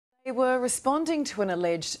They were responding to an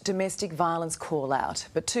alleged domestic violence call-out,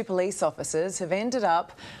 but two police officers have ended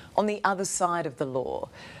up on the other side of the law,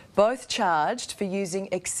 both charged for using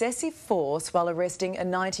excessive force while arresting a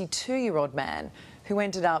 92-year-old man who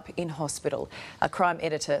ended up in hospital. Our crime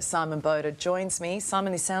editor, Simon Boda, joins me.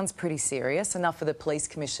 Simon, this sounds pretty serious, enough for the Police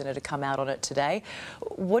Commissioner to come out on it today.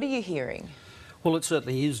 What are you hearing? Well, it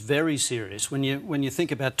certainly is very serious. When you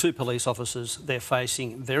think about two police officers, they're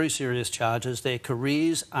facing very serious charges. Their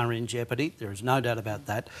careers are in jeopardy. There is no doubt about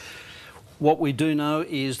that. What we do know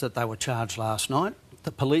is that they were charged last night.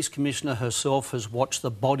 The Police Commissioner herself has watched the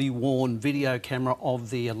body-worn video camera of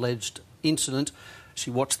the alleged incident. She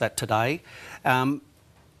watched that today. The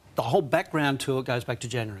whole background to it goes back to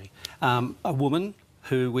January. A woman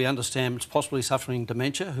who we understand is possibly suffering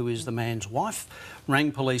dementia, who is the man's wife,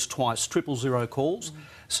 rang police twice, 000 calls,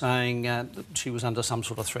 saying that she was under some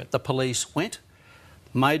sort of threat. The police went,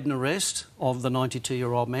 made an arrest of the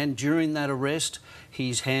 92-year-old man. During that arrest,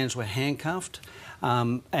 his hands were handcuffed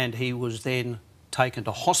and he was then taken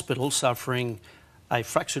to hospital suffering a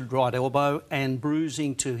fractured right elbow and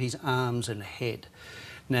bruising to his arms and head.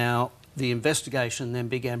 Now, the investigation then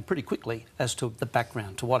began pretty quickly as to the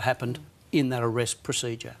background, to what happened in that arrest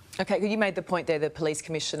procedure. OK, you made the point there, the Police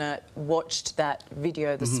Commissioner watched that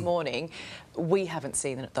video this morning. We haven't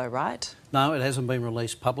seen it though, right? No, it hasn't been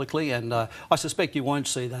released publicly, and I suspect you won't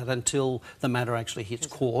see that until the matter actually hits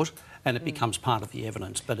court and it becomes part of the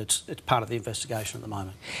evidence, but it's part of the investigation at the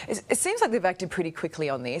moment. It seems like they've acted pretty quickly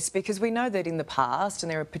on this, because we know that in the past, and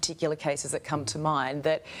there are particular cases that come to mind,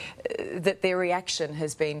 that their reaction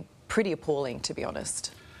has been pretty appalling, to be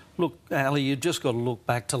honest. Look, Ali, you've just got to look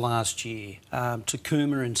back to last year, to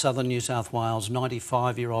Cooma in southern New South Wales,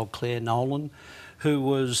 95-year-old Claire Nolan, who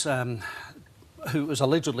was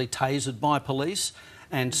allegedly tasered by police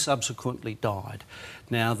and subsequently died.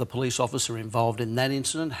 Now, the police officer involved in that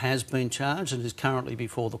incident has been charged and is currently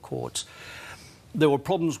before the courts. There were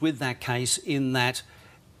problems with that case in that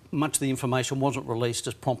much of the information wasn't released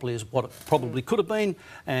as promptly as what it probably could have been,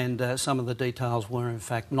 and some of the details were in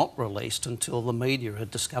fact not released until the media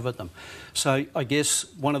had discovered them. So I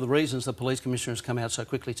guess one of the reasons the Police Commissioner has come out so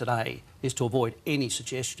quickly today is to avoid any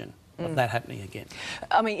suggestion of that happening again.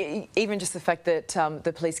 I mean, even just the fact that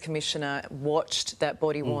the Police Commissioner watched that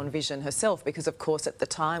body-worn vision herself, because of course at the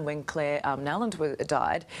time when Claire Nowland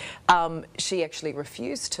died, she actually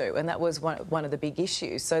refused to, and that was one of the big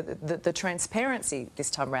issues. So the transparency this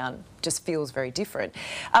time round just feels very different.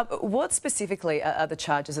 What specifically are the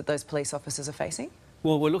charges that those police officers are facing?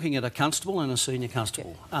 Well, we're looking at a constable and a senior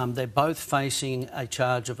constable. They're both facing a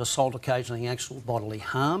charge of assault occasioning actual bodily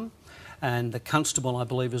harm. And the constable, I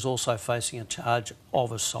believe, is also facing a charge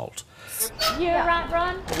of assault. You right,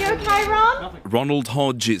 Ron? You OK, Ron? Ronald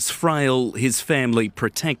Hodge is frail, his family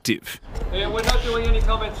protective. Yeah, we're not doing any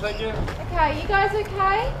comments, thank you. OK, you guys OK?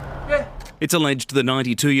 Yeah. It's alleged the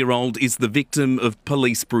 92-year-old is the victim of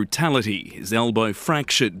police brutality, his elbow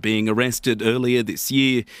fractured, being arrested earlier this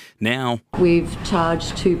year. Now, we've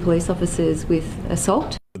charged two police officers with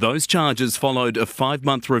assault. Those charges followed a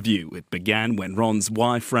 5-month review. It began when Ron's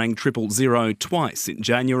wife rang 000 twice in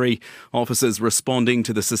January. Officers responding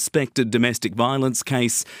to the suspected domestic violence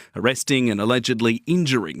case, arresting and allegedly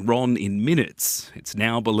injuring Ron in minutes. It's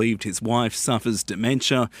now believed his wife suffers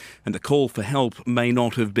dementia and the call for help may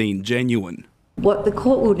not have been genuine. What the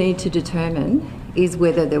court will need to determine is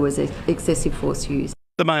whether there was excessive force used.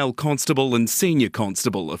 The male constable and senior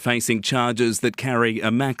constable are facing charges that carry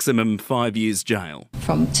a maximum 5 years jail.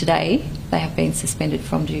 From today, they have been suspended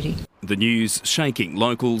from duty. The news shaking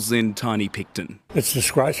locals in Tiny Picton. It's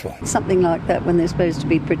disgraceful. Something like that when they're supposed to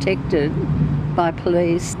be protected by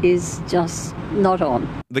police is just not on.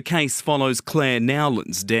 The case follows Claire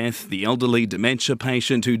Nowland's death, the elderly dementia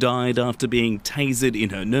patient who died after being tasered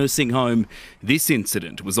in her nursing home. This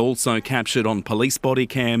incident was also captured on police body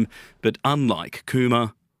cam, but unlike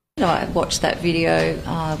Cooma, I watched that video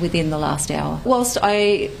within the last hour. Whilst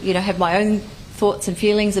I, have my own thoughts and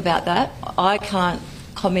feelings about that, I can't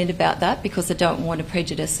comment about that because I don't want to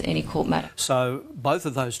prejudice any court matter. So both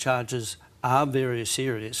of those charges are very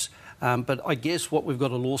serious. But I guess what we've got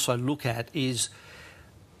to also look at is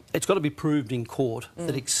it's got to be proved in court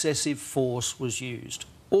that excessive force was used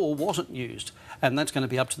or wasn't used. And that's going to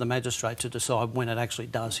be up to the magistrate to decide when it actually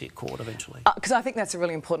does hit court eventually. Because I think that's a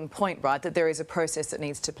really important point, right, that there is a process that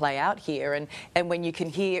needs to play out here. And when you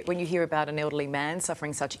hear about an elderly man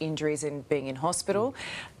suffering such injuries and being in hospital,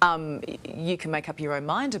 you can make up your own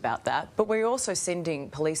mind about that. But we're also sending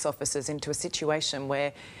police officers into a situation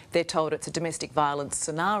where they're told it's a domestic violence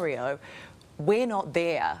scenario. We're not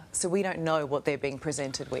there, so we don't know what they're being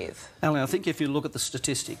presented with. Alan, I think if you look at the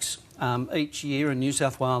statistics, each year in New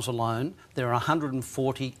South Wales alone, there are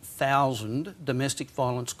 140,000 domestic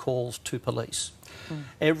violence calls to police.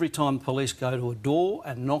 Every time police go to a door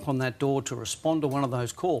and knock on that door to respond to one of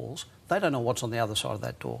those calls, they don't know what's on the other side of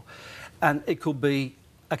that door. And it could be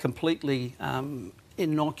a completely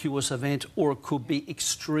innocuous event, or it could be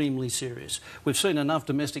extremely serious. We've seen enough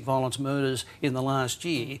domestic violence murders in the last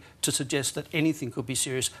year to suggest that anything could be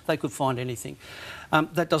serious. They could find anything.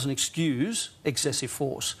 That doesn't excuse excessive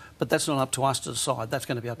force, but that's not up to us to decide. That's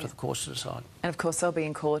going to be up to the courts to decide. And of course, they'll be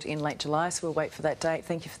in court in late July, so we'll wait for that date.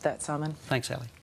 Thank you for that, Simon. Thanks, Ali.